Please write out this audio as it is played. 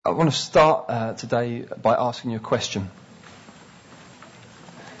I want to start today by asking you a question.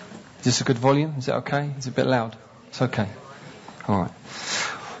 Is this a good volume? Is it okay? Is it a bit loud? It's okay. All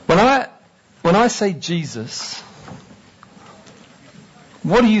right. When I say Jesus,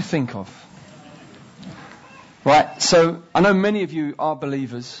 what do you think of? Right. So I know many of you are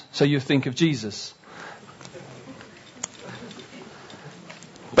believers, so you think of Jesus.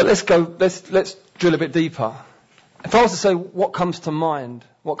 But let's drill a bit deeper. If I was to say what comes to mind,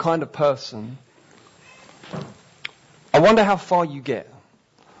 what kind of person, I wonder how far you get.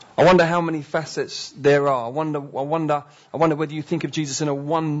 I wonder how many facets there are. I wonder whether you think of Jesus in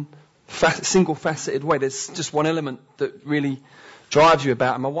a single faceted way. There's just one element that really drives you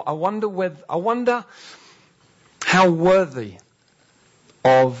about him. I wonder how worthy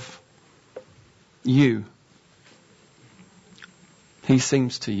of you he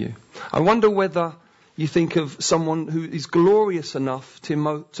seems to you. I wonder whether you think of someone who is glorious enough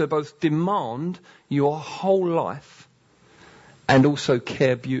to both demand your whole life and also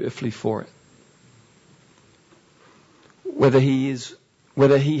care beautifully for it. Whether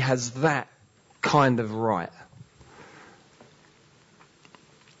he has that kind of right.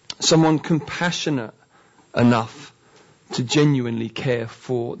 Someone compassionate enough to genuinely care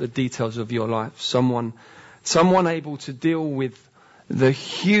for the details of your life. Someone able to deal with the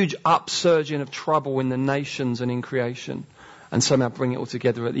huge upsurging of trouble in the nations and in creation, and somehow bring it all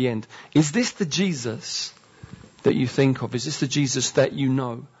together at the end. Is this the Jesus that you think of? Is this the Jesus that you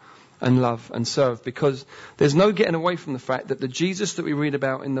know and love and serve? Because there's no getting away from the fact that the Jesus that we read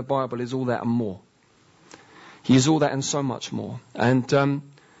about in the Bible is all that and more. He is all that and so much more. And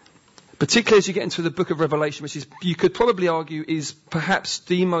particularly as you get into the book of Revelation, which is, you could probably argue, is perhaps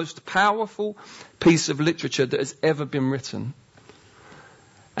the most powerful piece of literature that has ever been written.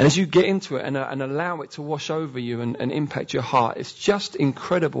 And as you get into it and allow it to wash over you and impact your heart, it's just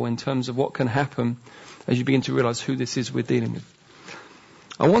incredible in terms of what can happen as you begin to realize who this is we're dealing with.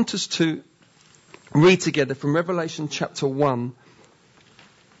 I want us to read together from Revelation chapter 1.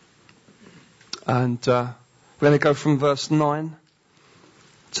 And we're going to go from verse 9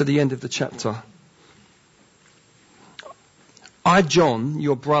 to the end of the chapter. I, John,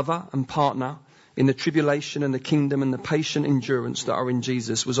 your brother and partner in the tribulation and the kingdom and the patient endurance that are in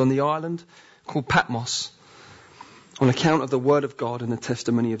Jesus, was on the island called Patmos on account of the word of God and the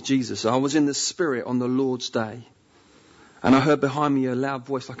testimony of Jesus. I was in the Spirit on the Lord's day, and I heard behind me a loud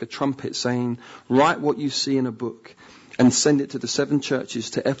voice like a trumpet saying, write what you see in a book and send it to the 7 churches,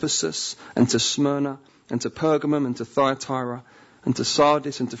 to Ephesus and to Smyrna and to Pergamum and to Thyatira and to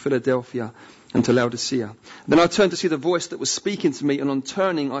Sardis and to Philadelphia and to Laodicea. Then I turned to see the voice that was speaking to me, and on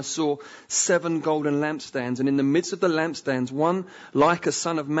turning I saw 7 golden lampstands, and in the midst of the lampstands one like a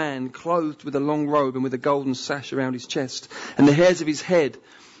son of man, clothed with a long robe and with a golden sash around his chest, and the hairs of his head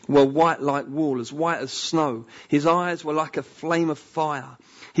were white like wool, as white as snow. His eyes were like a flame of fire.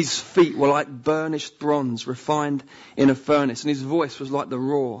 His feet were like burnished bronze refined in a furnace, and his voice was like the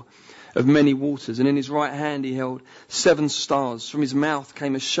roar of many waters, and in his right hand he held 7 stars. From his mouth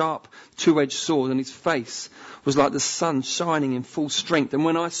came a sharp 2-edged sword, and his face was like the sun shining in full strength. And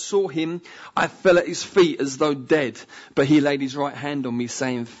when I saw him, I fell at his feet as though dead. But he laid his right hand on me,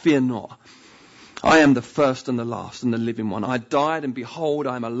 saying, fear not. I am the first and the last and the living one. I died, and behold,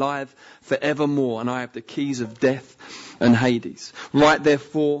 I am alive forevermore, and I have the keys of death and Hades. Write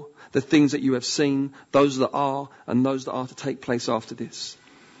therefore the things that you have seen, those that are, and those that are to take place after this.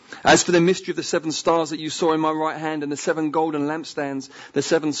 As for the mystery of the 7 stars that you saw in my right hand and the 7 golden lampstands, the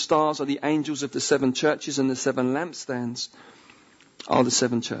 7 stars are the angels of the 7 churches, and the 7 lampstands are the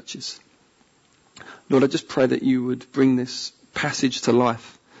 7 churches. Lord, I just pray that you would bring this passage to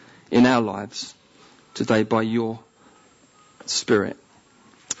life in our lives today by your Spirit.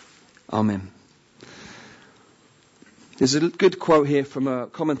 Amen. There's a good quote here from a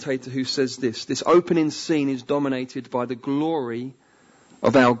commentator who says this opening scene is dominated by the glory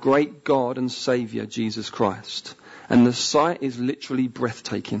of our great God and Saviour, Jesus Christ. And the sight is literally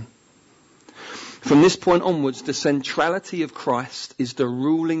breathtaking. From this point onwards, the centrality of Christ is the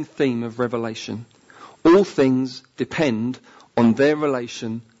ruling theme of Revelation. All things depend on their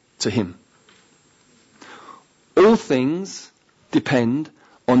relation to him. All things depend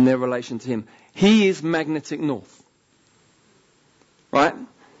on their relation to him. He is magnetic north. Right?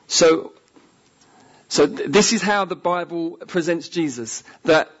 So this is how the Bible presents Jesus,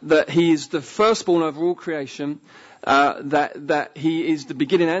 that he is the firstborn over all creation, that he is the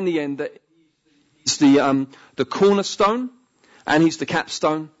beginning and the end, that he's the cornerstone and he's the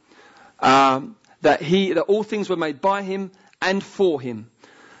capstone, that all things were made by him and for him,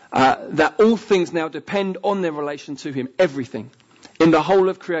 that all things now depend on their relation to him, everything. in the whole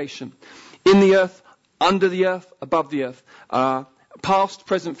of creation, in the earth, under the earth, above the earth, past,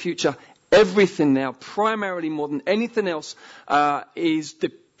 present, future, everything now, primarily more than anything else,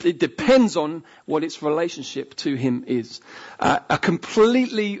 it depends on what its relationship to him is. A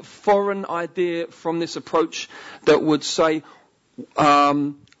completely foreign idea from this approach that would say,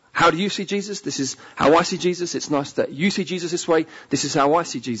 how do you see Jesus? This is how I see Jesus. It's nice that you see Jesus this way. This is how I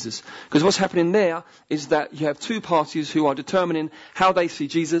see Jesus. Because what's happening there is that you have two parties who are determining how they see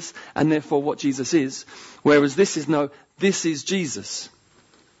Jesus and therefore what Jesus is. Whereas this is Jesus.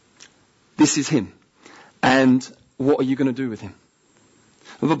 This is him. And what are you going to do with him?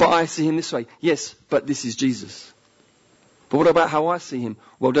 But I see him this way. Yes, but this is Jesus. But what about how I see him?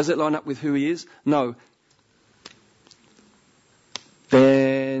 Well, does it line up with who he is? No.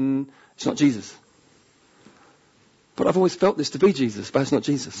 Then it's not Jesus. But I've always felt this to be Jesus, but it's not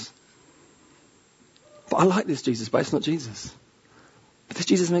Jesus. But I like this Jesus, but it's not Jesus. But this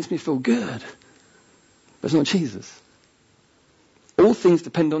Jesus makes me feel good, but it's not Jesus. All things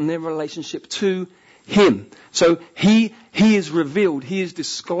depend on their relationship to him. So he is revealed, he is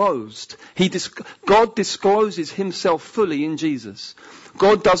disclosed. God discloses himself fully in Jesus.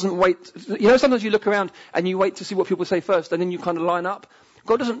 God doesn't wait. You know, sometimes you look around and you wait to see what people say first and then you kind of line up.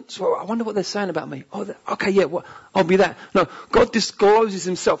 God doesn't, so I wonder what they're saying about me. Oh, okay, yeah, well, I'll be that. No, God discloses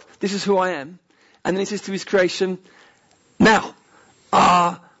himself. This is who I am. And then he says to his creation, now,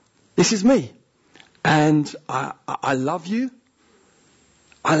 this is me. And I love you.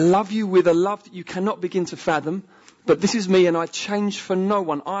 I love you with a love that you cannot begin to fathom. But this is me and I change for no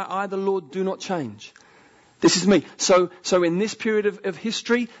one. I, the Lord, do not change. This is me. So in this period of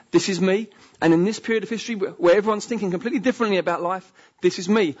history, this is me. And in this period of history where everyone's thinking completely differently about life, this is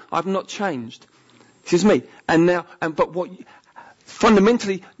me. I've not changed. This is me.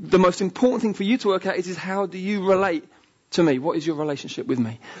 Fundamentally, the most important thing for you to work out is how do you relate to me? What is your relationship with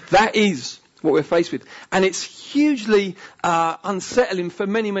me? That is what we're faced with. And it's hugely unsettling for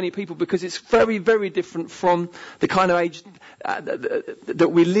many, many people because it's very, very different from the kind of age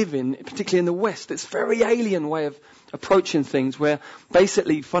that we live in, particularly in the West. It's a very alien way of approaching things where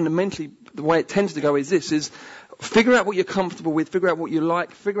basically, fundamentally, the way it tends to go is this, is figure out what you're comfortable with, figure out what you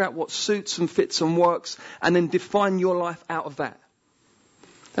like, figure out what suits and fits and works, and then define your life out of that.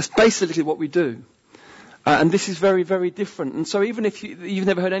 That's basically what we do. And this is very, very different. And so even if you've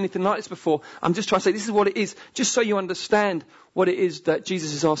never heard anything like this before, I'm just trying to say this is what it is, just so you understand what it is that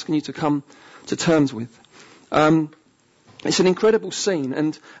Jesus is asking you to come to terms with. It's an incredible scene.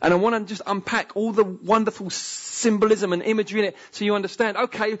 And I want to just unpack all the wonderful symbolism and imagery in it so you understand,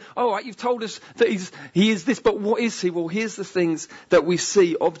 okay, all right, you've told us that he is this, but what is he? Well, here's the things that we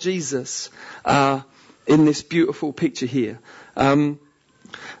see of Jesus in this beautiful picture here.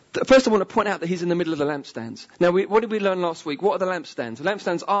 First, I want to point out that he's in the middle of the lampstands. Now, what did we learn last week? What are the lampstands? The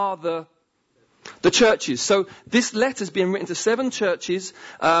lampstands are the churches. So this letter's being written to 7 churches,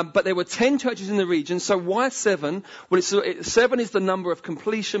 but there were 10 churches in the region. So why 7? Well, 7 is the number of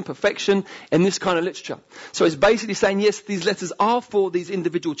completion, perfection in this kind of literature. So it's basically saying, yes, these letters are for these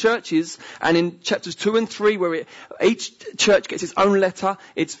individual churches. And in chapters 2 and 3, where each church gets its own letter,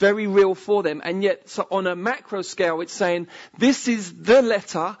 it's very real for them. And yet, so on a macro scale, it's saying, this is the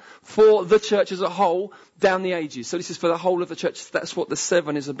letter for the church as a whole down the ages. So this is for the whole of the church. That's what the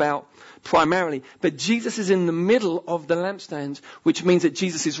 7 is about primarily. But Jesus is in the middle of the lampstands, which means that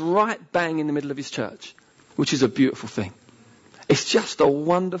Jesus is right bang in the middle of his church, which is a beautiful thing. It's just a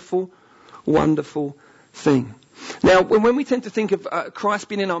wonderful, wonderful thing. Now, when we tend to think of Christ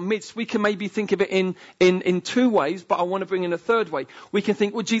being in our midst, we can maybe think of it in 2 ways, but I want to bring in a third way. We can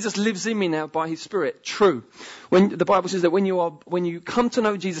think, well, Jesus lives in me now by his Spirit. True. When the Bible says that when you come to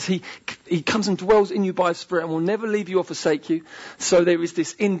know Jesus, he comes and dwells in you by his Spirit and will never leave you or forsake you. So there is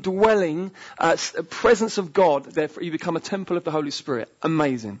this indwelling presence of God. Therefore, you become a temple of the Holy Spirit.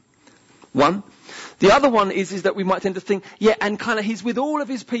 Amazing. One. The other one is that we might tend to think, yeah, and kind of he's with all of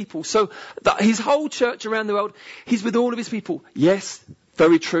his people. So his whole church around the world, he's with all of his people. Yes,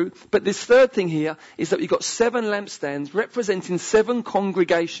 very true. But this third thing here is that we've got 7 lampstands representing 7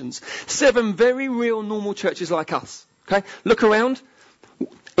 congregations. 7 very real normal churches like us. Okay? Look around.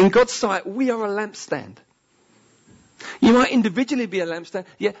 In God's sight, we are a lampstand. You might individually be a lampstand.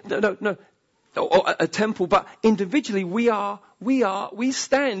 Yeah, no. Or a temple, but individually we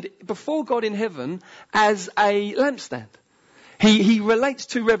stand before God in heaven as a lampstand. He relates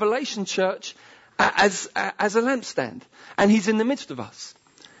to Revelation Church as a lampstand, and he's in the midst of us.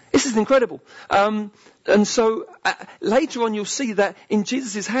 This is incredible. And so later on you'll see that in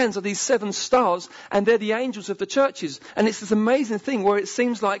Jesus' hands are these 7 stars, and they're the angels of the churches. And it's this amazing thing where it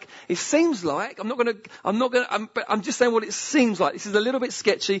seems like, I'm just saying what it seems like. This is a little bit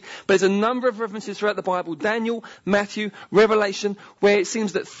sketchy, but there's a number of references throughout the Bible, Daniel, Matthew, Revelation, where it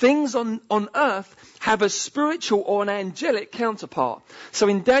seems that things on earth have a spiritual or an angelic counterpart. So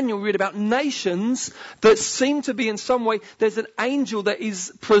in Daniel we read about nations that seem to be in some way, there's an angel that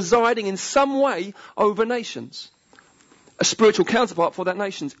is presiding in some way over nations. A spiritual counterpart for that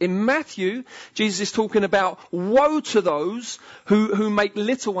nations. In Matthew, Jesus is talking about woe to those who make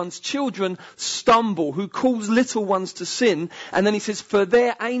little ones, children, stumble, who cause little ones to sin. And then he says, for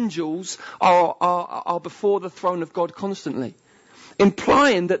their angels are before the throne of God constantly.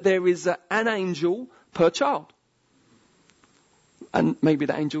 Implying that there is an angel per child. And maybe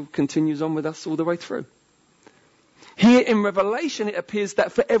that angel continues on with us all the way through. Here in Revelation, it appears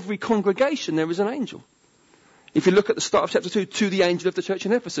that for every congregation there is an angel. If you look at the start of chapter 2, to the angel of the church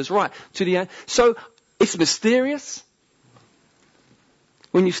in Ephesus, right? So it's mysterious.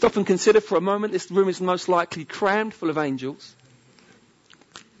 When you stop and consider for a moment, this room is most likely crammed full of angels.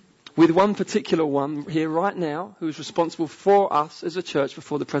 With one particular one here right now, who is responsible for us as a church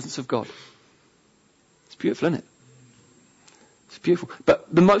before the presence of God. It's beautiful, isn't it? It's beautiful.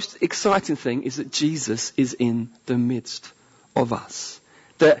 But the most exciting thing is that Jesus is in the midst of us.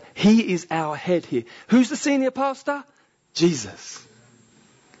 That he is our head here. Who's the senior pastor? Jesus.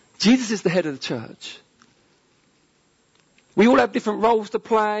 Jesus is the head of the church. We all have different roles to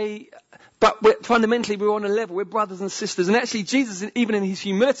play, but fundamentally we're on a level. We're brothers and sisters. And actually Jesus, even in his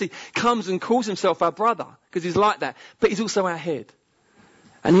humility, comes and calls himself our brother, because he's like that. But he's also our head.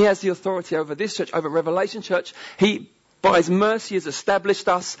 And he has the authority over this church, over Revelation Church. He, by his mercy, has established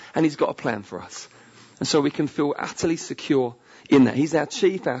us, and he's got a plan for us. And so we can feel utterly secure in that. He's our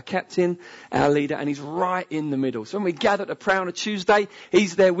chief, our captain, our leader, and he's right in the middle. So when we gather to pray on a Tuesday,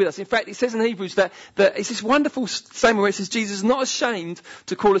 he's there with us. In fact, it says in Hebrews that it's this wonderful statement where it says Jesus is not ashamed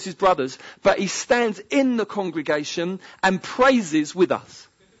to call us his brothers, but he stands in the congregation and praises with us.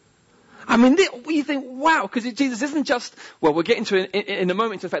 I mean, you think, wow, because Jesus isn't just, well, we'll get into it in a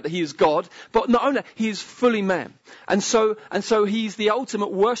moment, the fact that he is God, but not only that, he is fully man. And so he's the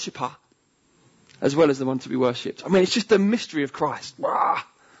ultimate worshipper, as well as the one to be worshipped. I mean, it's just the mystery of Christ. Ah,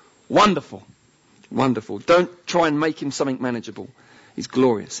 wonderful. Wonderful. Don't try and make him something manageable. He's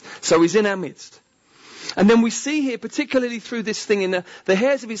glorious. So he's in our midst. And then we see here, particularly through this thing, in the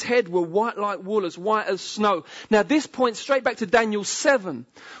hairs of his head were white like wool, as white as snow. Now this points straight back to Daniel 7,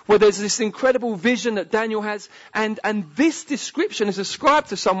 where there's this incredible vision that Daniel has. And this description is ascribed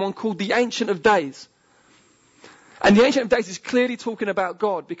to someone called the Ancient of Days. And the Ancient of Days is clearly talking about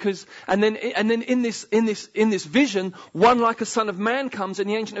God, because, and then in this vision, one like a son of man comes, and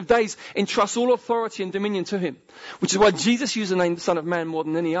the Ancient of Days entrusts all authority and dominion to him. Which is why Jesus used the name son of man more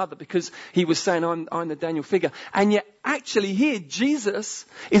than any other, because he was saying, I'm the Daniel figure. And yet, actually here, Jesus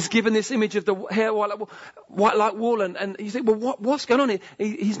is given this image of the hair white like wool, and you think, well, what's going on here?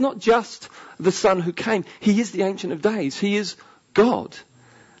 He's not just the son who came. He is the Ancient of Days. He is God.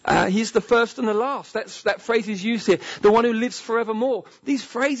 He's the first and the last. That phrase is used here. The one who lives forevermore. These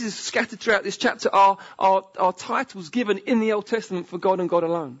phrases scattered throughout this chapter are titles given in the Old Testament for God and God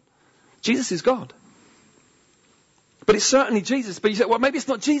alone. Jesus is God. But it's certainly Jesus. But you say, well, maybe it's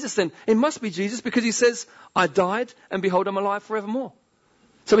not Jesus then. It must be Jesus, because he says, I died and behold, I'm alive forevermore.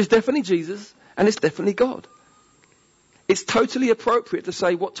 So it's definitely Jesus and it's definitely God. It's totally appropriate to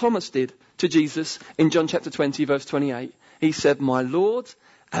say what Thomas did to Jesus in John chapter 20, verse 28. He said, my Lord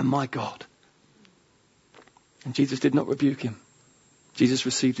and my God. And Jesus did not rebuke him. Jesus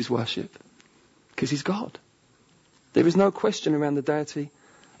received his worship because he's God. There is no question around the deity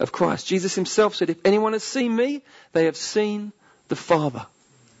of Christ. Jesus himself said, if anyone has seen me, they have seen the Father.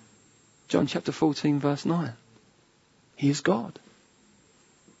 John chapter 14, verse 9. He is God.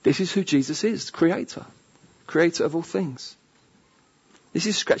 This is who Jesus is, creator of all things. This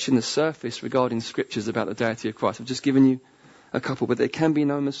is scratching the surface regarding scriptures about the deity of Christ. I've just given you a couple, but there can be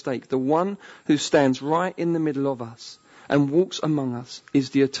no mistake. The one who stands right in the middle of us and walks among us is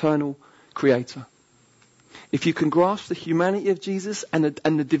the eternal creator. If you can grasp the humanity of Jesus and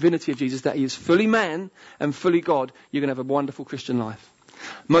the divinity of Jesus, that he is fully man and fully God, you're going to have a wonderful Christian life.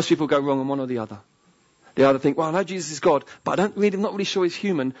 Most people go wrong on one or the other. They either think, well, I know Jesus is God, but I'm not really sure he's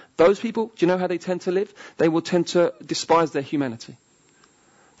human. Those people, do you know how they tend to live? They will tend to despise their humanity.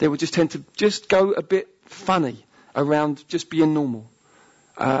 They will just tend to just go a bit funny around just being normal.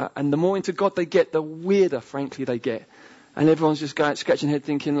 And the more into God they get, the weirder, frankly, they get. And everyone's just scratching their head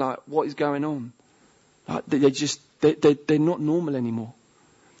thinking, like, what is going on? Like, they're not normal anymore.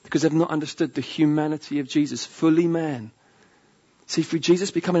 Because they've not understood the humanity of Jesus, fully man. See, through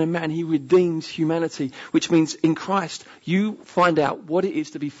Jesus becoming a man, he redeems humanity, which means in Christ, you find out what it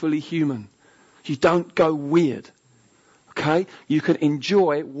is to be fully human. You don't go weird. Okay? You can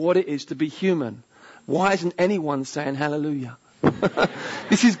enjoy what it is to be human. Why isn't anyone saying hallelujah?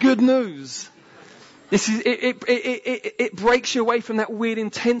 This is good news. It breaks you away from that weird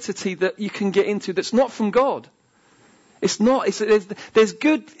intensity that you can get into that's not from God. It's not. There's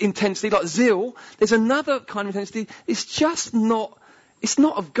good intensity like zeal. There's another kind of intensity. It's just not. It's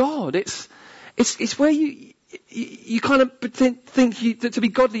not of God. It's where you kind of think that to be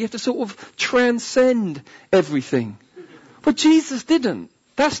godly you have to sort of transcend everything. But Jesus didn't.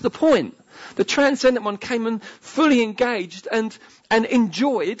 That's the point. The transcendent one came and fully engaged and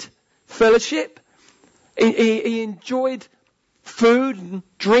enjoyed fellowship. He enjoyed food and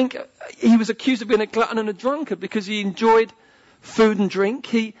drink. He was accused of being a glutton and a drunkard because he enjoyed food and drink.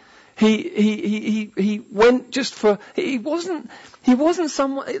 He went just for. He wasn't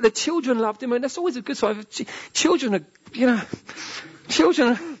someone. The children loved him, and that's always a good sign. Children are,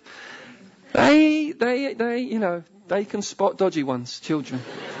 children. They can spot dodgy ones. Children,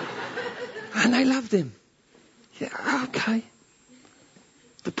 and they loved him. Yeah, okay.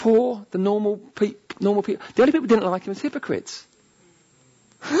 The poor, the normal people. The only people who didn't like him was hypocrites.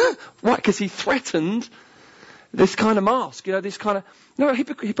 Why? Because he threatened this kind of mask, this kind of... No,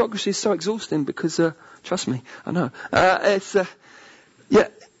 hypocrisy is so exhausting because, trust me, I know.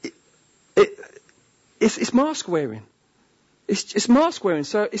 It's mask wearing. It's mask wearing,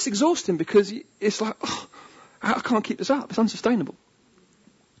 so it's exhausting because it's like, I can't keep this up. It's unsustainable.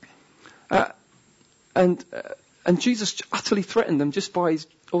 And Jesus utterly threatened them just by his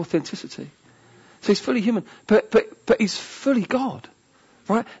authenticity. So he's fully human, but he's fully God,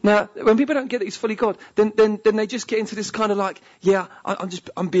 right? Now, when people don't get that he's fully God, then they just get into this kind of like,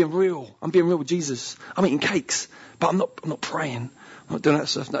 I'm being real. I'm being real with Jesus. I'm eating cakes, but I'm not praying. I'm not doing that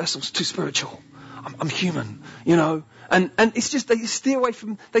stuff. No, that's too spiritual. I'm human, And it's just they steer away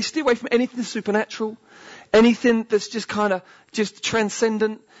from anything that's supernatural, anything that's just kind of just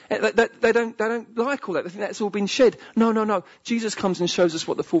transcendent. They don't like all that. They think that's all been shed. No. Jesus comes and shows us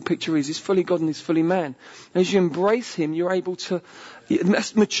what the full picture is. He's fully God and he's fully man. And as you embrace him, you're able to,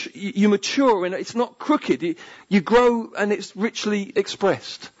 you mature and it's not crooked. You grow and it's richly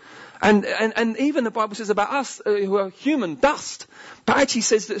expressed. And even the Bible says about us who are human, dust. But actually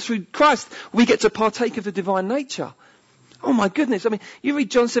says that through Christ we get to partake of the divine nature. Oh my goodness. I mean, you read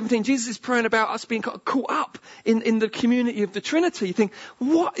John 17, Jesus is praying about us being caught up in the community of the Trinity. You think,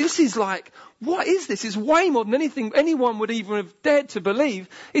 what is this? It's way more than anything anyone would even have dared to believe.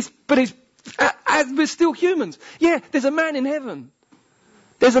 But we're still humans. Yeah, there's a man in heaven.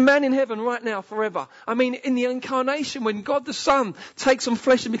 There's a man in heaven right now forever. I mean, in the incarnation, when God the Son takes on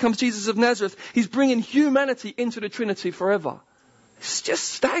flesh and becomes Jesus of Nazareth, he's bringing humanity into the Trinity forever. It's just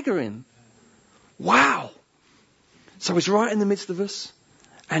staggering. Wow. So he's right in the midst of us,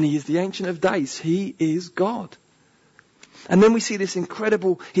 and he is the Ancient of Days. He is God. And then we see this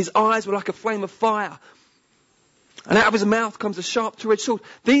incredible, his eyes were like a flame of fire, and out of his mouth comes a sharp two-edged sword.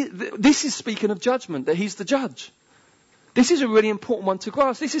 This is speaking of judgment, that he's the judge. This is a really important one to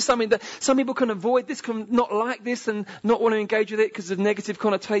grasp. This is something that some people can avoid. This can not like this and not want to engage with it because of negative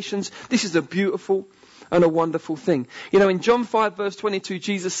connotations. This is a beautiful and a wonderful thing. In John 5 verse 22,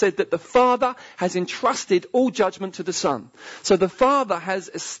 Jesus said that the Father has entrusted all judgment to the Son. So the Father has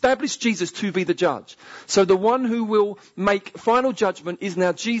established Jesus to be the judge. So the one who will make final judgment is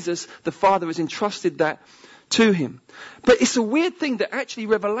now Jesus. The Father has entrusted that to him. But it's a weird thing that actually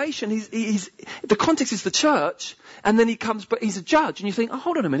Revelation, the context is the church, and then he comes, but he's a judge. And you think,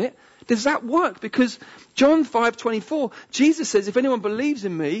 hold on a minute, does that work? Because John 5:24, Jesus says, if anyone believes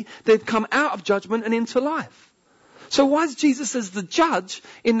in me, they've come out of judgment and into life. So why is Jesus as the judge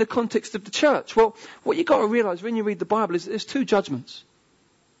in the context of the church? Well, what you've got to realize when you read the Bible is there's two judgments.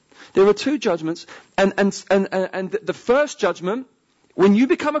 There are two judgments, and the first judgment, when you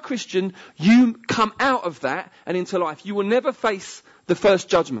become a Christian, you come out of that and into life. You will never face the first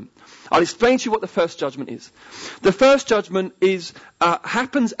judgment. I'll explain to you what the first judgment is. The first judgment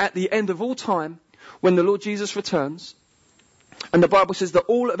happens at the end of all time when the Lord Jesus returns. And the Bible says that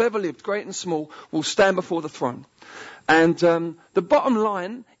all that have ever lived, great and small, will stand before the throne. And the bottom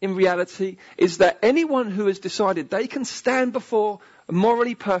line in reality is that anyone who has decided they can stand before a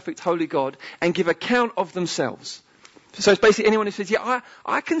morally perfect, holy God and give account of themselves. So it's basically anyone who says,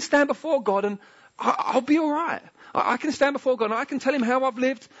 I can stand before God and I'll be all right. I can stand before God and I can tell him how I've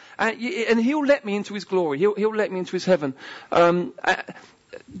lived and he'll let me into his glory. He'll let me into his heaven.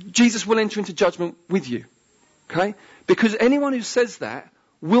 Jesus will enter into judgment with you. Okay? Because anyone who says that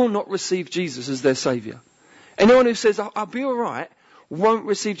will not receive Jesus as their Saviour. Anyone who says, I'll be all right, won't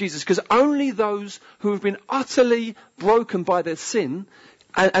receive Jesus, because only those who have been utterly broken by their sin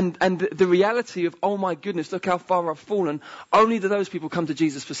and the reality of, oh my goodness, look how far I've fallen, only those people come to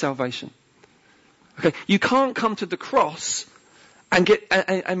Jesus for salvation. Okay, you can't come to the cross and get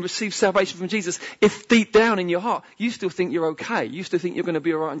and receive salvation from Jesus if deep down in your heart you still think you're okay, you still think you're going to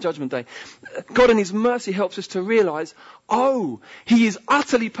be all right on Judgment Day. God in His mercy helps us to realise, He is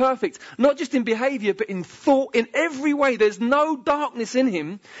utterly perfect, not just in behaviour but in thought, in every way. There's no darkness in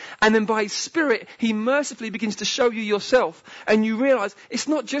Him, and then by His Spirit He mercifully begins to show you yourself, and you realise it's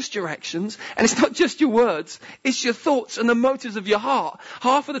not just your actions and it's not just your words, it's your thoughts and the motives of your heart.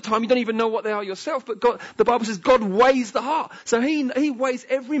 Half of the time you don't even know what they are yourself, but God, the Bible says God weighs the heart, so He weighs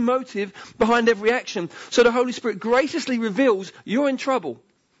every motive behind every action. So the Holy Spirit graciously reveals you're in trouble.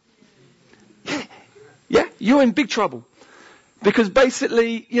 Yeah, you're in big trouble. Because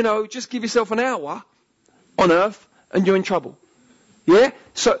basically, just give yourself an hour on earth and you're in trouble. Yeah?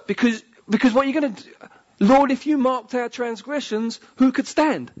 So, because what you're going to do, Lord, if you marked our transgressions, who could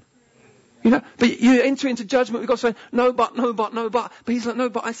stand? But you enter into judgment with God saying, no, but. But He's like, no,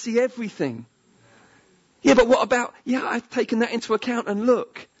 but I see everything. Yeah, but what about, I've taken that into account and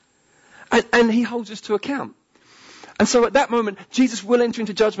look. And He holds us to account. And so at that moment, Jesus will enter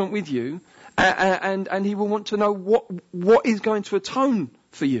into judgment with you, and He will want to know what is going to atone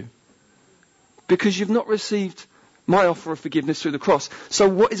for you. Because you've not received my offer of forgiveness through the cross. So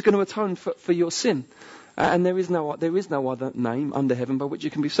what is going to atone for your sin? And there is no other name under heaven by which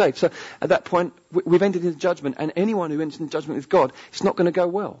you can be saved. So at that point, we've entered into judgment, and anyone who enters into judgment with God, it's not going to go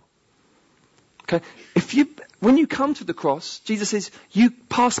well. Okay? When you come to the cross, Jesus says, you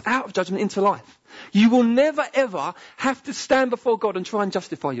pass out of judgment into life. You will never ever have to stand before God and try and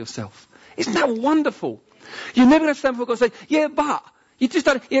justify yourself. Isn't that wonderful? You're never going to stand before God and say, yeah, but. You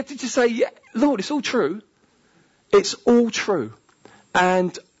have to just say, yeah, Lord, it's all true. It's all true.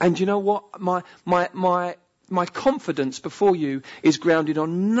 And you know what? My confidence before you is grounded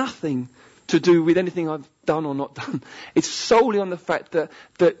on nothing to do with anything I've done or not done. It's solely on the fact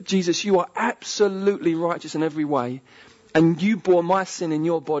that Jesus, you are absolutely righteous in every way. And you bore my sin in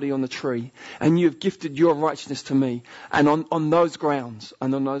your body on the tree. And you have gifted your righteousness to me. And on those grounds,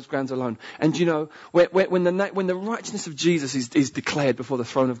 and on those grounds alone. And when the righteousness of Jesus is declared before the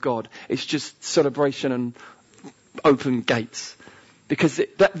throne of God, it's just celebration and open gates. Because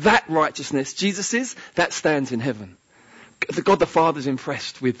that righteousness, Jesus is, that stands in heaven. God the Father is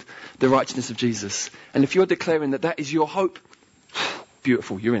impressed with the righteousness of Jesus. And if you're declaring that is your hope,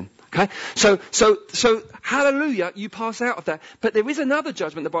 beautiful, you're in. Okay? So hallelujah, you pass out of that. But there is another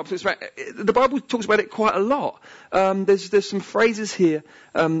judgment the Bible talks about. The Bible talks about it quite a lot. There's some phrases here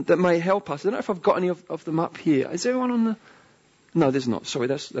that may help us. I don't know if I've got any of them up here. Is there one on the... No, there's not. Sorry,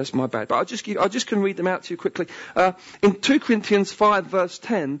 that's my bad. But I just can read them out to you quickly. In 2 Corinthians 5 verse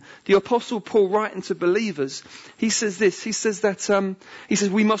 10, the Apostle Paul writing to believers, he says this. He says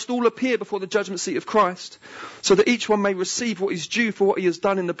we must all appear before the judgment seat of Christ, so that each one may receive what is due for what he has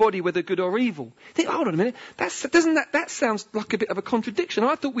done in the body, whether good or evil. Think, hold on a minute. That sounds like a bit of a contradiction.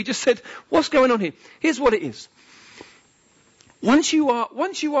 I thought we just said, what's going on here? Here's what it is. Once you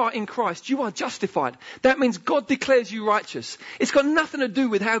are in Christ, you are justified. That means God declares you righteous. It's got nothing to do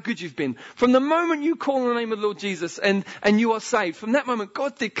with how good you've been. From the moment you call on the name of the Lord Jesus and you are saved, from that moment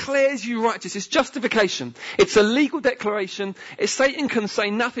God declares you righteous. It's justification. It's a legal declaration. Satan can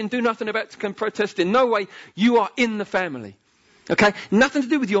say nothing, do nothing about it, can protest in no way. You are in the family. Okay? Nothing to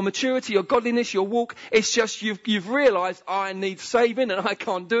do with your maturity, your godliness, your walk. It's just you've realised I need saving and I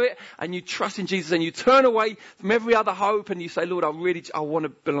can't do it. And you trust in Jesus and you turn away from every other hope and you say, Lord, I want to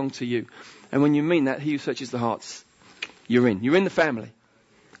belong to you. And when you mean that, He who searches the hearts, you're in. You're in the family.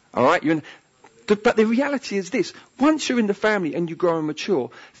 Alright? But the reality is this. Once you're in the family and you grow and mature,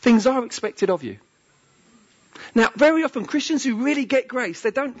 things are expected of you. Now, very often Christians who really get grace,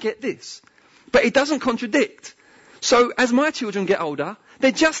 they don't get this. But it doesn't contradict. So as my children get older,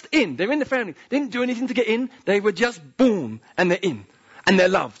 they're just in. They're in the family. They didn't do anything to get in. They were just born and they're in. And they're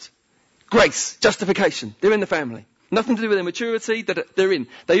loved. Grace, justification. They're in the family. Nothing to do with their maturity. They're in.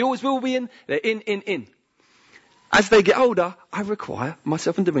 They always will be in. They're in. As they get older,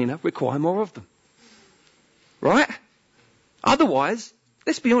 myself and Davina require more of them. Right? Otherwise,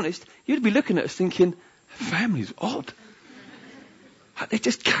 let's be honest, you'd be looking at us thinking, family's odd. They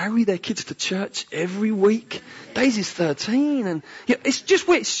just carry their kids to church every week. Daisy's 13 and it's just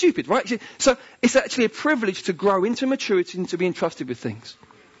weird, it's stupid, right? So it's actually a privilege to grow into maturity and to be entrusted with things.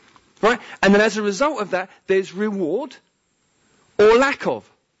 Right? And then as a result of that, there's reward or lack of.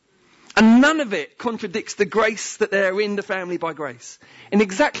 And none of it contradicts the grace that they're in the family by grace. In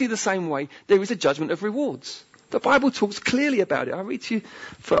exactly the same way, there is a judgment of rewards. The Bible talks clearly about it. I'll read to you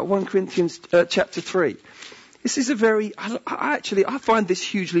for 1 Corinthians chapter 3. This is I find this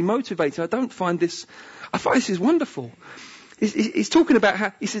hugely motivating. I find this is wonderful. He's talking about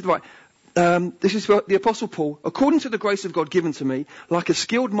how, he says, right, this is for the Apostle Paul. According to the grace of God given to me, like a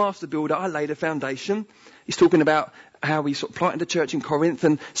skilled master builder, I laid a foundation. He's talking about how he sort of planted a church in Corinth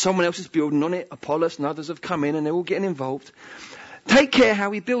and someone else is building on it. Apollos and others have come in and they're all getting involved. Take care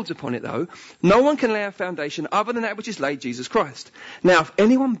how he builds upon it, though. No one can lay a foundation other than that which is laid, Jesus Christ. Now, if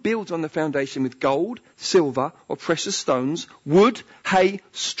anyone builds on the foundation with gold, silver, or precious stones, wood, hay,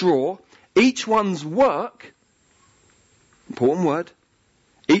 straw, each one's work, important word,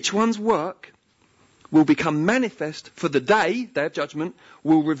 each one's work will become manifest, for the day of judgment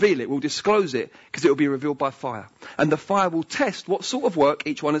will reveal it, will disclose it, because it will be revealed by fire. And the fire will test what sort of work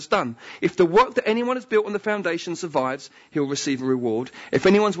each one has done. If the work that anyone has built on the foundation survives, he'll receive a reward. If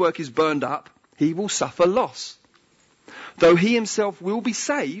anyone's work is burned up, he will suffer loss. Though he himself will be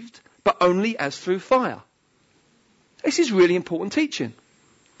saved, but only as through fire. This is really important teaching.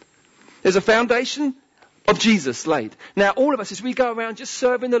 There's a foundation of Jesus laid. Now, all of us, as we go around just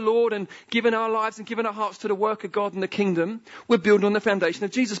serving the Lord and giving our lives and giving our hearts to the work of God and the kingdom, we're building on the foundation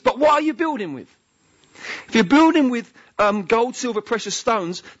of Jesus. But what are you building with? If you're building with gold, silver, precious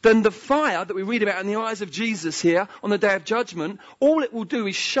stones, then the fire that we read about in the eyes of Jesus here on the day of judgment, all it will do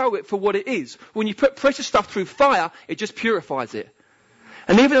is show it for what it is. When you put precious stuff through fire, it just purifies it.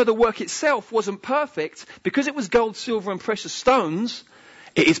 And even though the work itself wasn't perfect, because it was gold, silver, and precious stones,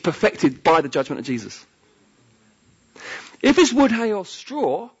 it is perfected by the judgment of Jesus. If it's wood, hay, or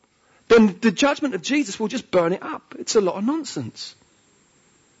straw, then the judgment of Jesus will just burn it up. It's a lot of nonsense.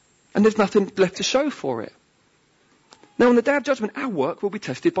 And there's nothing left to show for it. Now, on the day of judgment, our work will be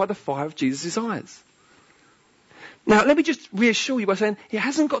tested by the fire of Jesus' eyes. Now, let me just reassure you by saying it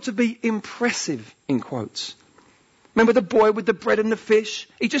hasn't got to be impressive, in quotes. Remember the boy with the bread and the fish?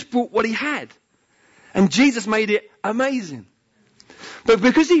 He just brought what he had. And Jesus made it amazing. But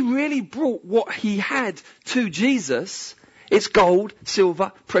because he really brought what he had to Jesus, it's gold,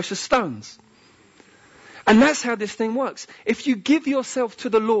 silver, precious stones. And that's how this thing works. If you give yourself to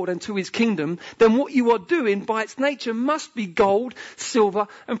the Lord and to his kingdom, then what you are doing by its nature must be gold, silver,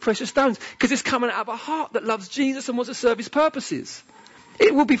 and precious stones. Because it's coming out of a heart that loves Jesus and wants to serve his purposes.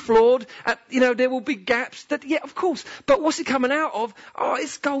 It will be flawed. There will be gaps. Yeah, of course. But what's it coming out of? Oh,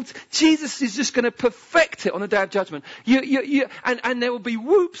 it's gold. Jesus is just going to perfect it on the day of judgment. And there will be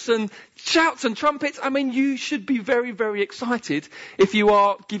whoops and shouts and trumpets. I mean, you should be very, very excited if you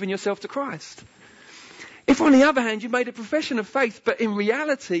are giving yourself to Christ. If, on the other hand, you made a profession of faith, but in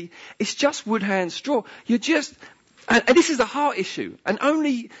reality, it's just wood, hay, and straw, you're just... And this is a heart issue. And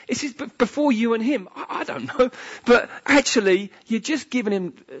this is before you and him. I don't know. But actually, you're just giving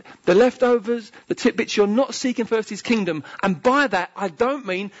him the leftovers, the tidbits. You're not seeking first his kingdom. And by that, I don't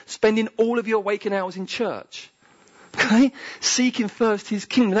mean spending all of your waking hours in church. Okay? Seeking first his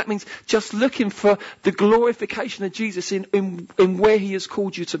kingdom. That means just looking for the glorification of Jesus in where he has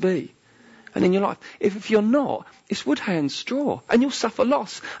called you to be. And in your life. If you're not, it's wood, hay, and straw. And you'll suffer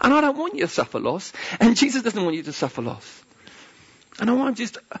loss. And I don't want you to suffer loss. And Jesus doesn't want you to suffer loss. And I want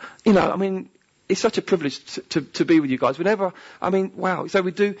just, it's such a privilege to be with you guys. Wow. So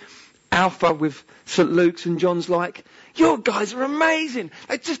we do Alpha with St. Luke's and John's like, your guys are amazing.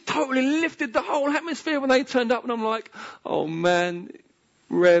 They just totally lifted the whole atmosphere when they turned up. And I'm like, oh man,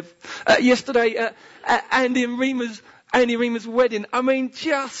 Rev. Yesterday, at Andy Reema's wedding. I'm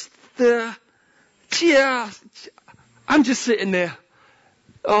just sitting there.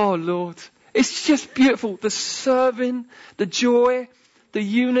 Oh Lord. It's just beautiful. The serving, the joy, the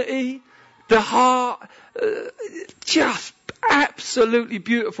unity, the heart, just absolutely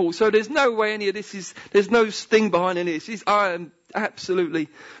beautiful. So there's no way any of this there's no sting behind any of this. I am absolutely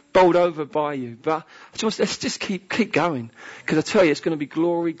bowled over by you. But let's just keep going. Because I tell you, it's going to be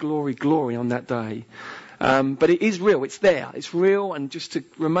glory, glory, glory on that day. But it is real. It's there. It's real. And just to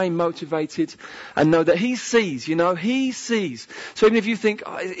remain motivated and know that he sees, he sees. So even if you think,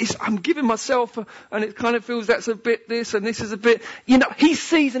 I'm giving myself and it kind of feels that's a bit this and this is a bit, he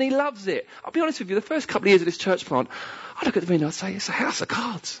sees and he loves it. I'll be honest with you, the first couple of years of this church plant, I look at the window and I'd say, it's a house of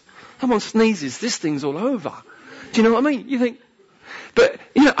cards. Someone sneezes, this thing's all over. Do you know what I mean? You think, but,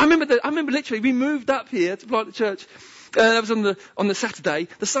 I remember literally we moved up here to plant the church. That was on the Saturday.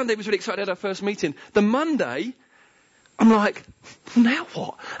 The Sunday was really excited. I had our first meeting. The Monday, I'm like, now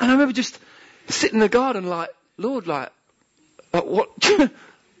what? And I remember just sitting in the garden like, Lord, what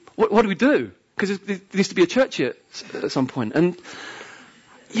what do we do? Because there used to be a church here at some point. And,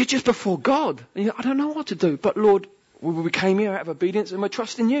 you're just before God. And I don't know what to do. But Lord, we came here out of obedience and we're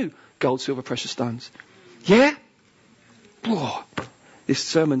trusting you. Gold, silver, precious stones. Yeah? Oh, this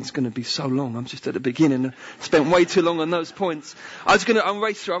sermon's going to be so long. I'm just at the beginning. I spent way too long on those points. I'm going to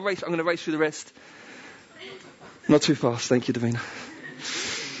race through the rest. Not too fast. Thank you, Davina.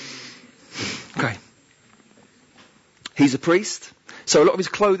 Okay. He's a priest. So a lot of his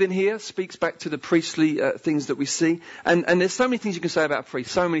clothing here speaks back to the priestly things that we see. And there's so many things you can say about a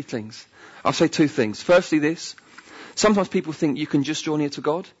priest. So many things. I'll say two things. Firstly, this. Sometimes people think you can just draw near to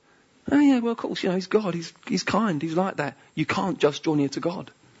God. Oh yeah, well of course, he's God. He's kind. He's like that. You can't just draw near to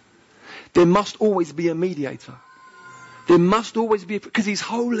God. There must always be a mediator. There must always be because he's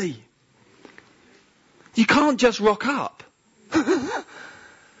holy. You can't just rock up.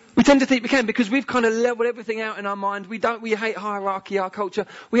 We tend to think we can because we've kind of leveled everything out in our mind. We hate hierarchy, our culture.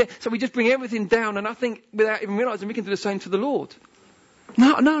 So we just bring everything down, and I think without even realising we can do the same to the Lord.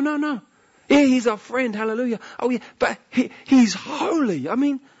 No. Yeah, he's our friend, hallelujah. Oh yeah, but he's holy. I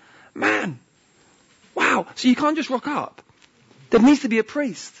mean, man, wow. So you can't just rock up. There needs to be a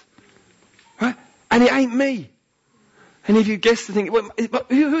priest, right? And it ain't me. And if you guess the thing, well,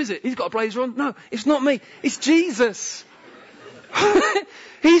 who is it? He's got a blazer on? No, it's not me. It's Jesus.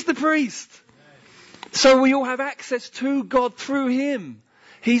 He's the priest. So we all have access to God through him.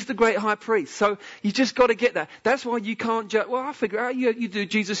 He's the great high priest. So you just got to get that. That's why you can't just, well, I figure out you do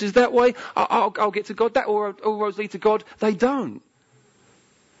Jesus is that way. I'll get to God. That all roads lead to God. They don't.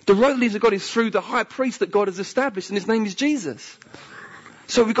 The road leads to God is through the high priest that God has established, and his name is Jesus.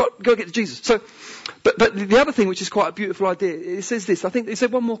 So we've got to go get to Jesus. So, but the other thing, which is quite a beautiful idea, it says this. I think it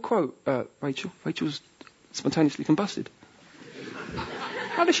said one more quote, Rachel. Rachel's spontaneously combusted.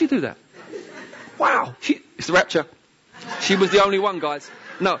 How does she do that? Wow. It's the rapture. She was the only one, guys.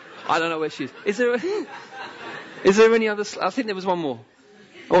 No, I don't know where she is. Is there any other? I think there was one more.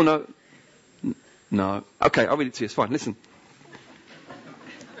 Oh, no. No. Okay, I'll read it to you. It's fine. Listen.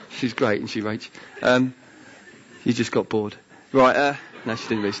 She's great, isn't she, Rach? You just got bored. Right, no, she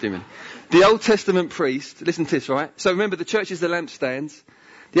didn't really. The Old Testament priest, listen to this, right? So remember, the church is the lampstands.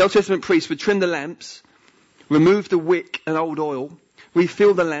 The Old Testament priest would trim the lamps, remove the wick and old oil,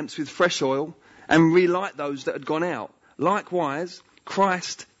 refill the lamps with fresh oil, and relight those that had gone out. Likewise,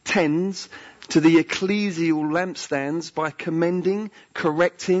 Christ tends to the ecclesial lampstands by commending,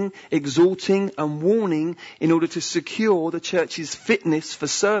 correcting, exhorting and warning in order to secure the church's fitness for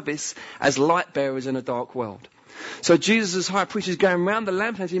service as light bearers in a dark world. So Jesus as high priest is going around the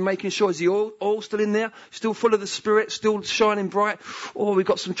lampstands and making sure, is the oil still in there? Still full of the Spirit? Still shining bright? Oh, we've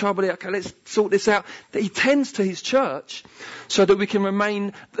got some trouble here. Okay, let's sort this out. That he tends to his church so that we can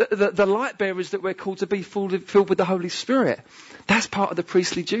remain the light bearers that we're called to be filled with the Holy Spirit. That's part of the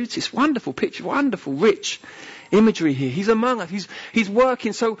priestly duty. It's wonderful picture, wonderful, rich imagery here. He's among us. He's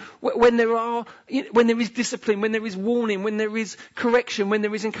working. So when there is discipline, when there is warning, when there is correction, when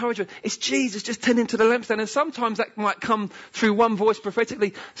there is encouragement, it's Jesus just tending to the lampstand. And sometimes that might come through one voice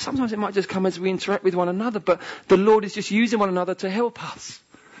prophetically. Sometimes it might just come as we interact with one another. But the Lord is just using one another to help us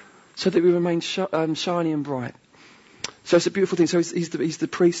so that we remain shiny and bright. So it's a beautiful thing. So he's the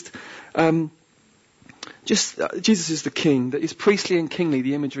priest. Jesus is the king. That is priestly and kingly,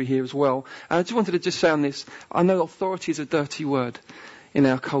 the imagery here as well. And I just wanted to just say on this, I know authority is a dirty word in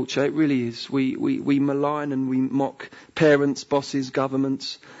our culture. It really is. We malign and we mock parents, bosses,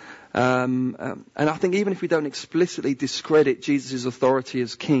 governments. And I think even if we don't explicitly discredit Jesus' authority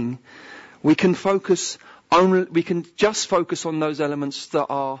as king, we can just focus on those elements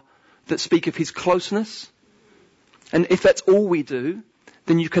that speak of his closeness. And if that's all we do,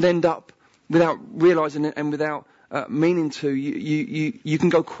 then you can end up, without realising it and without meaning to, you can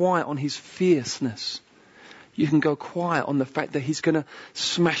go quiet on his fierceness. You can go quiet on the fact that he's going to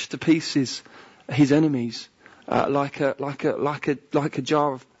smash to pieces his enemies like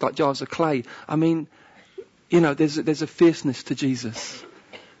jars of clay. I mean, there's a fierceness to Jesus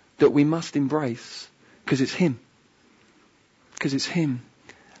that we must embrace because it's him. Because it's him.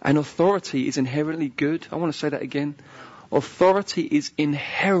 And authority is inherently good. I want to say that again. Authority is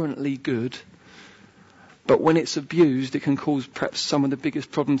inherently good, but when it's abused, it can cause perhaps some of the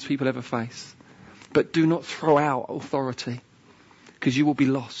biggest problems people ever face. But do not throw out authority, because you will be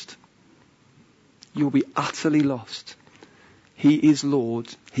lost. You will be utterly lost. He is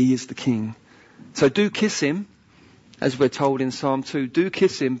Lord. He is the King. So do kiss him, as we're told in Psalm 2. Do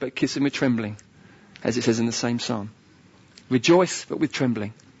kiss him, but kiss him with trembling, as it says in the same psalm. Rejoice, but with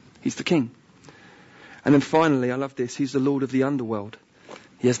trembling. He's the King. And then finally, I love this, he's the Lord of the underworld.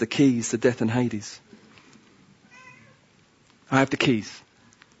 He has the keys to death and Hades. I have the keys.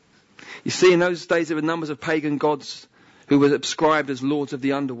 You see, in those days there were numbers of pagan gods who were described as lords of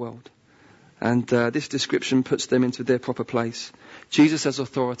the underworld. And this description puts them into their proper place. Jesus has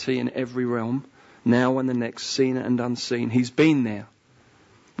authority in every realm, now and the next, seen and unseen. He's been there.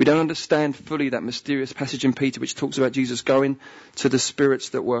 We don't understand fully that mysterious passage in Peter which talks about Jesus going to the spirits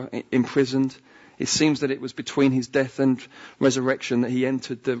that were imprisoned. It seems that it was between his death and resurrection that he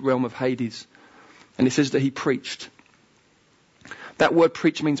entered the realm of Hades. And it says that he preached. That word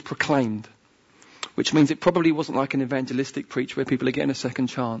preach means proclaimed, which means it probably wasn't like an evangelistic preach where people are getting a second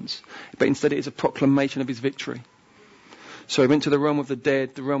chance, but instead it is a proclamation of his victory. So he went to the realm of the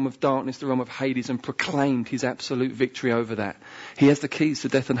dead, the realm of darkness, the realm of Hades, and proclaimed his absolute victory over that. He has the keys to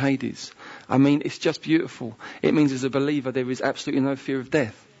death and Hades. I mean, it's just beautiful. It means as a believer there is absolutely no fear of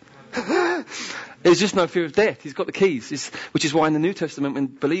death. There's just no fear of death. He's got the keys, which is why in the New Testament when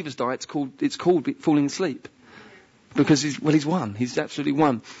believers die it's called falling asleep. Because he's won. He's absolutely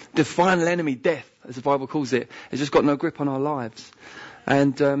won. The final enemy, death, as the Bible calls it, has just got no grip on our lives.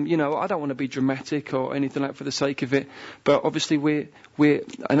 And, I don't want to be dramatic or anything like that for the sake of it. But obviously we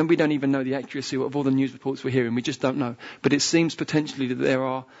don't even know the accuracy of all the news reports we're hearing. We just don't know. But it seems potentially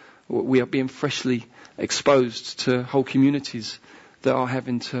that we are being freshly exposed to whole communities that are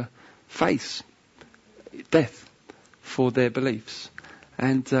having to face death for their beliefs.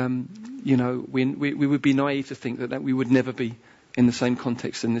 And, we would be naive to think that we would never be in the same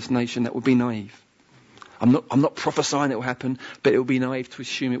context in this nation. That would be naive. I'm not prophesying it will happen, but it would be naive to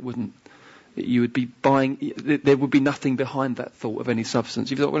assume it wouldn't. You would be there would be nothing behind that thought of any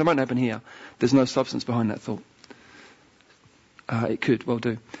substance. If you thought, well, it won't happen here, there's no substance behind that thought. It could well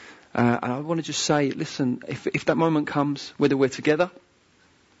do. And I want to just say, listen, if that moment comes, whether we're together,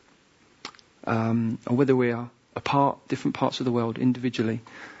 or whether we are apart, different parts of the world, individually,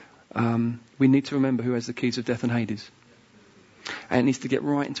 we need to remember who has the keys of death and Hades. And it needs to get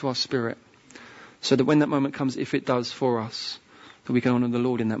right into our spirit, so that when that moment comes, if it does for us, that we can honour the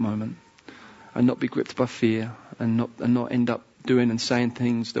Lord in that moment, and not be gripped by fear, and not end up doing and saying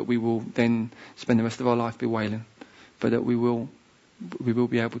things that we will then spend the rest of our life bewailing, but that we will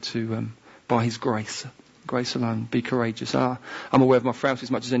be able to, by His grace alone, be courageous. I'm aware of my frailty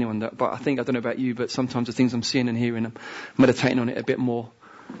as much as anyone, but I don't know about you, but sometimes the things I'm seeing and hearing, I'm meditating on it a bit more.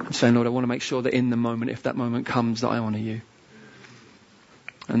 I'm saying, Lord, I want to make sure that in the moment, if that moment comes, that I honour you.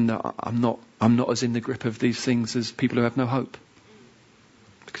 And I'm not as in the grip of these things as people who have no hope.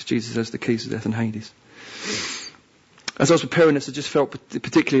 Because Jesus has the keys to death and Hades. As I was preparing this, I just felt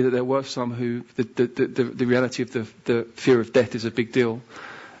particularly that there were some who the reality of the fear of death is a big deal.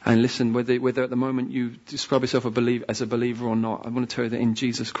 And listen, whether at the moment you describe yourself as a believer or not, I want to tell you that in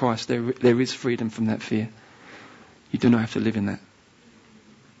Jesus Christ there is freedom from that fear. You do not have to live in that.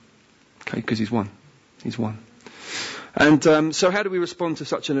 Okay, because He's won. He's won. And so how do we respond to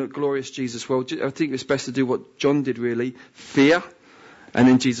such a glorious Jesus? Well, I think it's best to do what John did really. Fear. And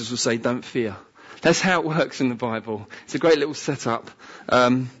then Jesus will say, don't fear. That's how it works in the Bible. It's a great little setup.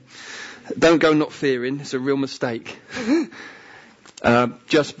 Don't go not fearing. It's a real mistake.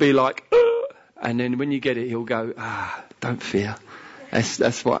 Just be like, and then when you get it, He'll go, don't fear.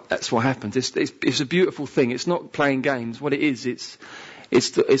 That's what happens. It's a beautiful thing. It's not playing games. What it is, it's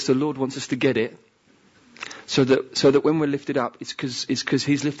the Lord wants us to get it. So that when we're lifted up, it's because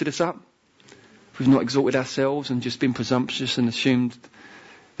He's lifted us up. We've not exalted ourselves and just been presumptuous and assumed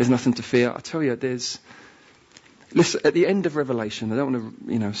there's nothing to fear. I tell you, listen, at the end of Revelation, I don't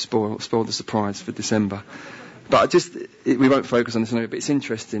want to, spoil the surprise for December. But we won't focus on this now, but it's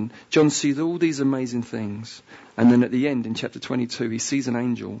interesting. John sees all these amazing things. And then at the end, in chapter 22, he sees an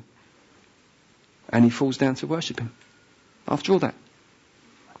angel. And he falls down to worship him. After all that.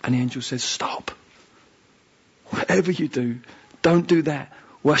 And the angel says, stop. Whatever you do, don't do that.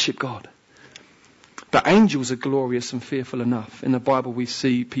 Worship God. But angels are glorious and fearful enough. In the Bible we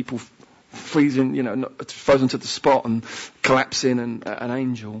see people freezing, frozen to the spot and collapsing, and an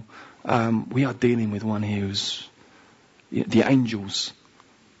angel. We are dealing with one here who's, the angels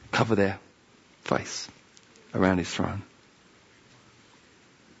cover their face around His throne.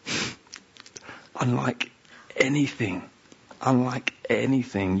 Unlike anything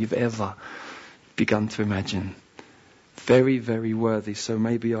you've ever begun to imagine. Very, very worthy. So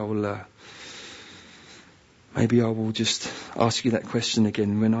maybe I will just ask you that question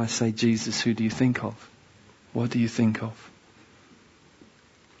again. When I say Jesus, who do you think of? What do you think of?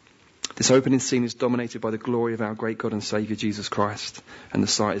 This opening scene is dominated by the glory of our great God and Saviour Jesus Christ, and the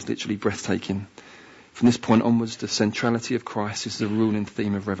sight is literally breathtaking. From this point onwards, the centrality of Christ is the ruling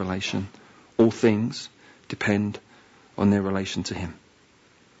theme of Revelation. All things depend on their relation to Him.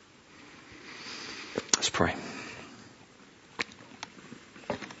 Let's pray.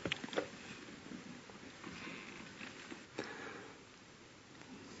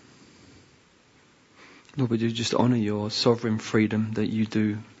 Lord, would you just honour your sovereign freedom that you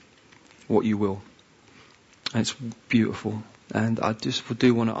do what you will. And it's beautiful. And I just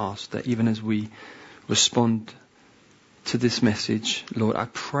do want to ask that even as we respond to this message, Lord, I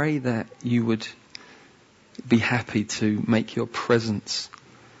pray that you would be happy to make your presence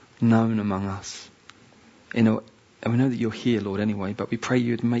known among us. And we know that you're here, Lord, anyway, but we pray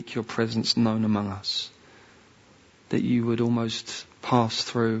you would make your presence known among us. That you would almost pass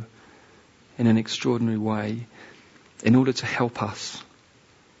through in an extraordinary way in order to help us.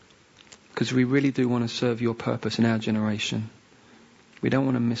 Because we really do want to serve your purpose in our generation. We don't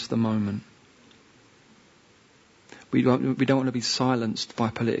want to miss the moment. We don't want to be silenced by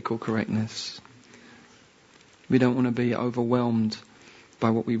political correctness. We don't want to be overwhelmed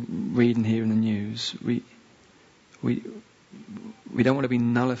by what we read and hear in the news. We don't want to be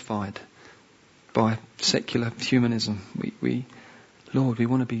nullified by secular humanism. Lord, we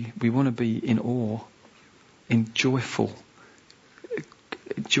want to be in awe, in joyful,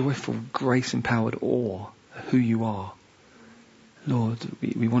 grace-empowered awe of who you are. Lord,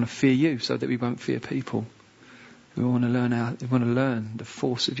 we want to fear you so that we won't fear people. We want to learn the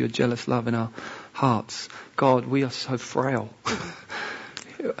force of your jealous love in our hearts. God, we are so frail.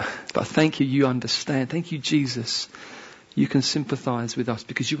 But thank you understand. Thank you, Jesus. You can sympathise with us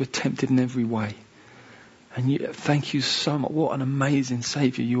because you were tempted in every way. And thank you so much. What an amazing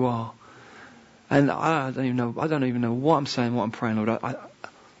Saviour you are. And I don't even know what I'm saying, what I'm praying, Lord.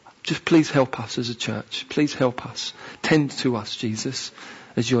 Just please help us as a church. Please help us. Tend to us, Jesus,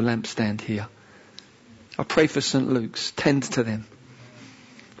 as your lampstand here. I pray for St. Luke's. Tend to them.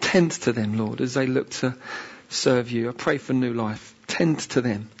 Tend to them, Lord, as they look to serve you. I pray for New Life. Tend to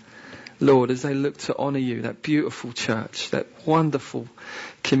them, Lord, as they look to honour you, that beautiful church, that wonderful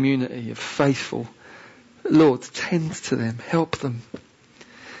community of faithful. Lord, tend to them. Help them.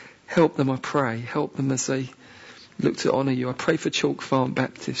 Help them, I pray. Help them as they look to honour you. I pray for Chalk Farm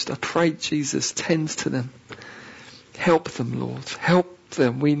Baptist. I pray, Jesus, tend to them. Help them, Lord. Help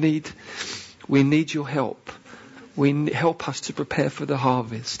them. We need your help. Help us to prepare for the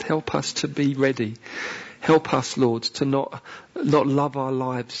harvest. Help us to be ready. Help us, Lord, to not love our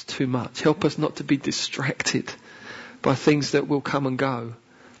lives too much. Help us not to be distracted by things that will come and go.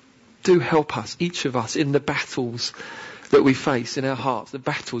 Do help us, each of us, in the battles that we face in our hearts, the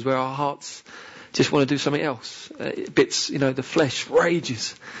battles where our hearts just want to do something else. The flesh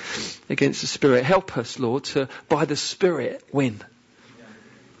rages against the Spirit. Help us, Lord, to, by the Spirit, win.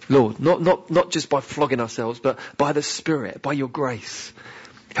 Lord, not just by flogging ourselves, but by the Spirit, by your grace.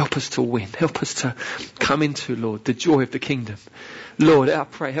 Help us to win. Help us to come into, Lord, the joy of the kingdom. Lord, I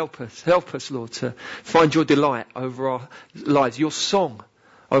pray, help us, Lord, to find your delight over our lives, your song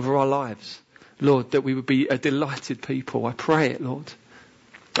over our lives. Lord, that we would be a delighted people. I pray it, Lord.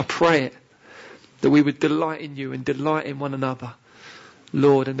 I pray it, that we would delight in you and delight in one another,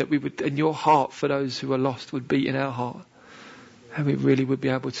 Lord, and that we would, in your heart for those who are lost would beat in our heart. And we really would be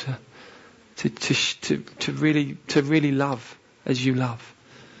able to really love as you love.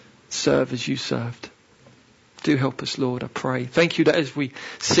 Serve as you served. Do help us, Lord, I pray. Thank you that as we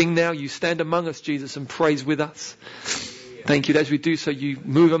sing now, you stand among us, Jesus, and praise with us. Thank you that as we do so, you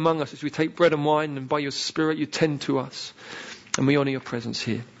move among us as we take bread and wine, and by your Spirit you tend to us. And we honour your presence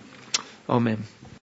here. Amen.